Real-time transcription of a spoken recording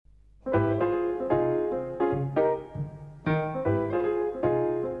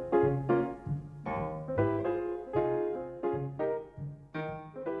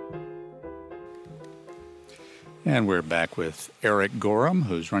And we're back with Erik Gorham,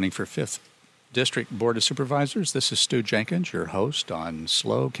 who's running for 5th District Board of Supervisors. This is Stu Jenkins, your host on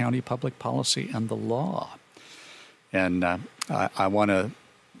SLO County Public Policy and the Law. And I want to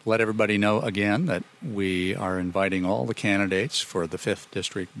let everybody know again that we are inviting all the candidates for the 5th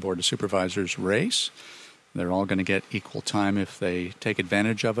District Board of Supervisors race. They're all going to get equal time if they take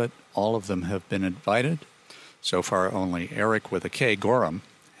advantage of it. All of them have been invited. So far, only Erik with a K, Gorham,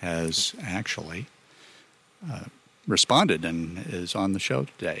 has actually responded and is on the show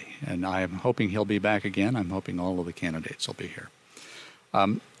today. And I'm hoping he'll be back again. I'm hoping all of the candidates will be here.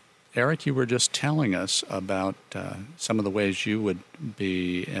 Erik, you were just telling us about some of the ways you would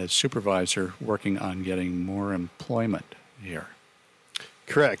be, as supervisor, working on getting more employment here.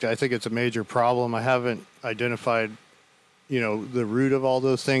 Correct. I think it's a major problem. I haven't identified, the root of all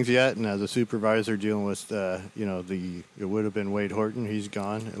those things yet. And as a supervisor dealing with, it would have been Wade Horton. He's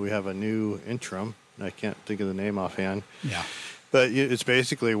gone. We have a new interim. I can't think of the name offhand. Yeah. But it's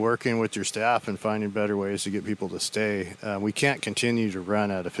basically working with your staff and finding better ways to get people to stay. We can't continue to run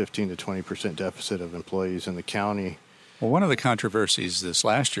at a 15 to 20% deficit of employees in the county. Well, one of the controversies this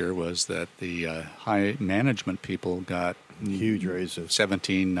last year was that the high management people got huge raises,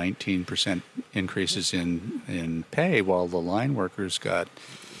 17, 19% increases in pay, while the line workers got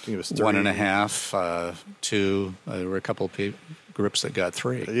 1.5, 2. There were a couple of groups that got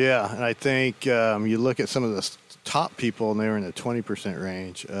 3. Yeah, and I think you look at some of the top people, and they were in the 20%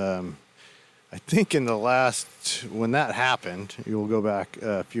 range. I think in the when that happened, you'll go back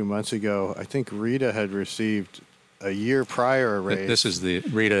a few months ago, I think Rita had received a year prior a raise. This is the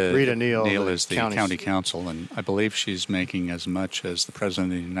Rita Neal is the county council, and I believe she's making as much as the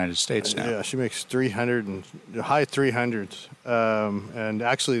President of the United States now. Yeah, she makes 300 and high 300s, and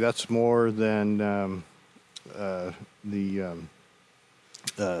actually that's more than the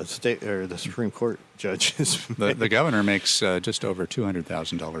state or the Supreme Court judges. The governor makes just over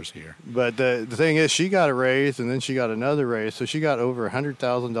 $200,000 a year. But the thing is, she got a raise, and then she got another raise, so she got over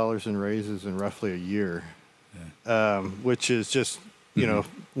 $100,000 in raises in roughly a year. Which is just,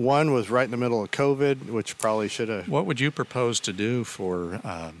 one was right in the middle of COVID, which probably should have. What would you propose to do for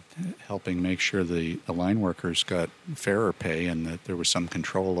helping make sure the line workers got fairer pay and that there was some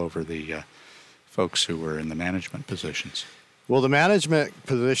control over the folks who were in the management positions? Well, the management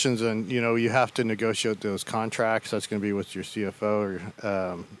positions, and, you have to negotiate those contracts. That's going to be with your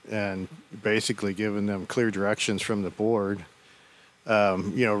CFO and basically giving them clear directions from the board.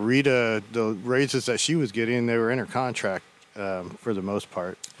 Rita, the raises that she was getting, they were in her contract for the most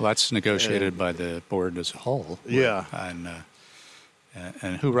part. Well, that's negotiated by the board as a whole. Yeah. And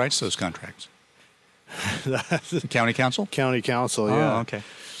who writes those contracts? The county council? County council, yeah. Oh, okay.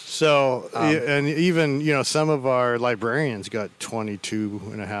 So, and even, some of our librarians got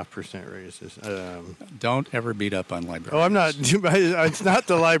 22.5% raises. Don't ever beat up on librarians. Oh, I'm not. It's not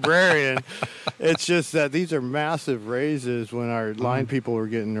the librarian. It's just that these are massive raises when our line people were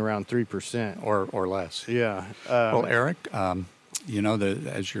getting around 3%. Or less. Yeah. Well, Erik,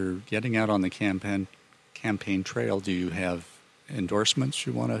 as you're getting out on the campaign trail, do you have endorsements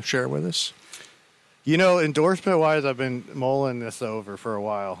you want to share with us? Endorsement-wise, I've been mulling this over for a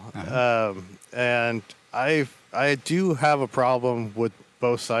while. Uh-huh. And I do have a problem with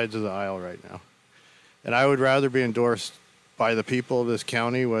both sides of the aisle right now. And I would rather be endorsed by the people of this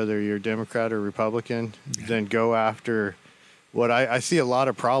county, whether you're Democrat or Republican, than go after what I see a lot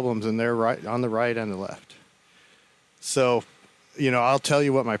of problems in there on the right and the left. So, I'll tell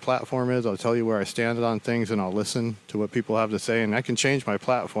you what my platform is. I'll tell you where I stand on things, and I'll listen to what people have to say. And I can change my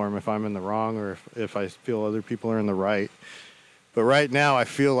platform if I'm in the wrong or if I feel other people are in the right. But right now, I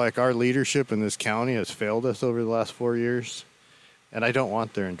feel like our leadership in this county has failed us over the last 4 years, and I don't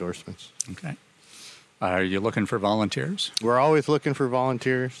want their endorsements. Okay. Are you looking for volunteers? We're always looking for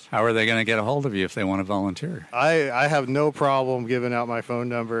volunteers. How are they going to get a hold of you if they want to volunteer? I have no problem giving out my phone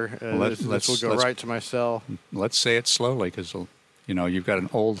number. This will go right to my cell. Let's say it slowly because you've got an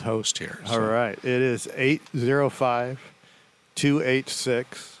old host here. So. All right. It is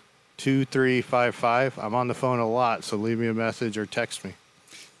 805-286-2355. I'm on the phone a lot, so leave me a message or text me.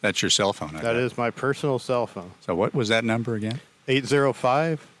 That's your cell phone, That is my personal cell phone. So what was that number again?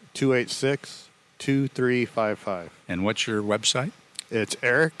 805-286-2355. And what's your website? It's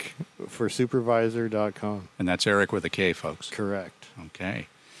erikforsupervisor.com. And that's Erik with a K, folks. Correct. Okay.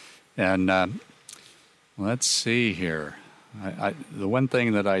 And let's see here. The one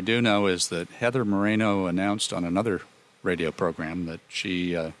thing that I do know is that Heather Moreno announced on another radio program that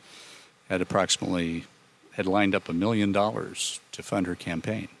she had lined up $1 million to fund her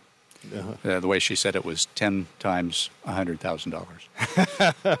campaign. The way she said it was 10 times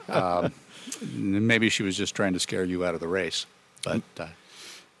 $100,000. Maybe she was just trying to scare you out of the race. But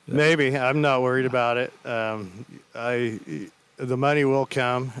maybe. I'm not worried about it. The money will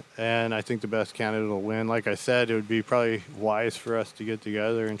come, and I think the best candidate will win. Like I said, it would be probably wise for us to get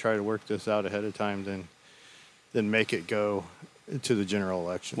together and try to work this out ahead of time than make it go to the general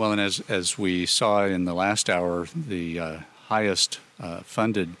election. Well, and as we saw in the last hour, the highest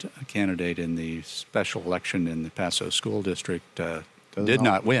funded candidate in the special election in the Paso School District did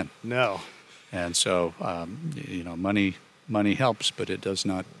not win. No. And so, money helps, but it does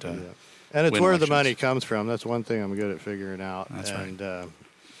not. And it's win where elections. the money comes from. That's one thing I'm good at figuring out. That's right.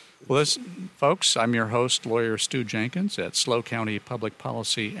 Well, folks, I'm your host, lawyer Stu Jenkins at SLO County Public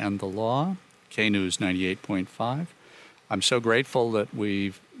Policy and the Law, KNews 98.5. I'm so grateful that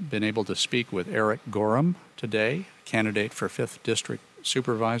we've been able to speak with Erik Gorham today, candidate for 5th District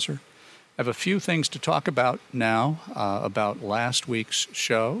Supervisor. I have a few things to talk about now about last week's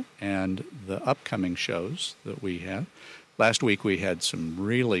show and the upcoming shows that we had. Last week we had some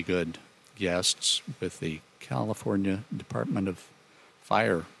really good guests with the California Department of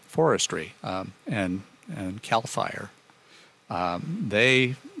Forestry and CAL FIRE.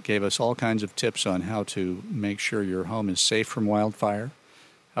 They gave us all kinds of tips on how to make sure your home is safe from wildfire,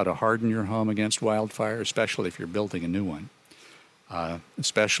 how to harden your home against wildfire, especially if you're building a new one,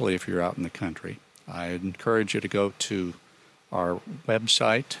 especially if you're out in the country. I encourage you to go to our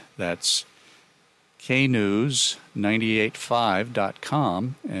website. That's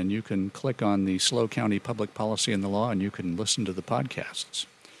knews985.com, and you can click on the SLO County Public Policy and the Law, and you can listen to the podcasts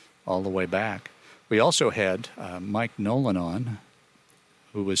all the way back. We also had Mike Nolan on,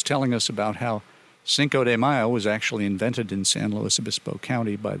 who was telling us about how Cinco de Mayo was actually invented in San Luis Obispo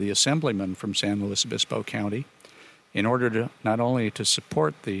County by the assemblyman from San Luis Obispo County in order to not only to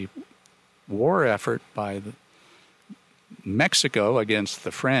support the war effort by Mexico against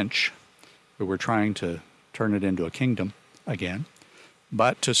the French, who were trying to turn it into a kingdom again,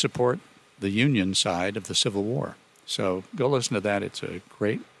 but to support the Union side of the Civil War. So go listen to that. It's a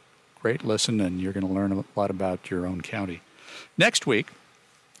great listen, and you're going to learn a lot about your own county. Next week,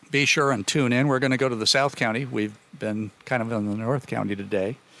 be sure and tune in. We're going to go to the South County. We've been kind of in the North County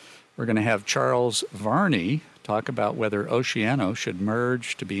today. We're going to have Charles Varney talk about whether Oceano should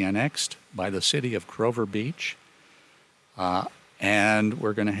merge to be annexed by the city of Grover Beach. And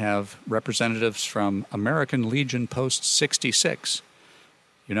we're going to have representatives from American Legion Post 66.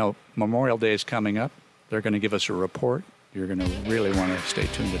 You know, Memorial Day is coming up. They're going to give us a report. You're going to really want to stay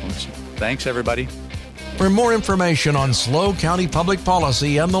tuned and listen. Thanks, everybody. For more information on SLO County Public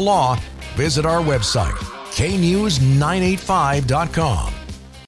Policy and the Law, visit our website, knews985.com.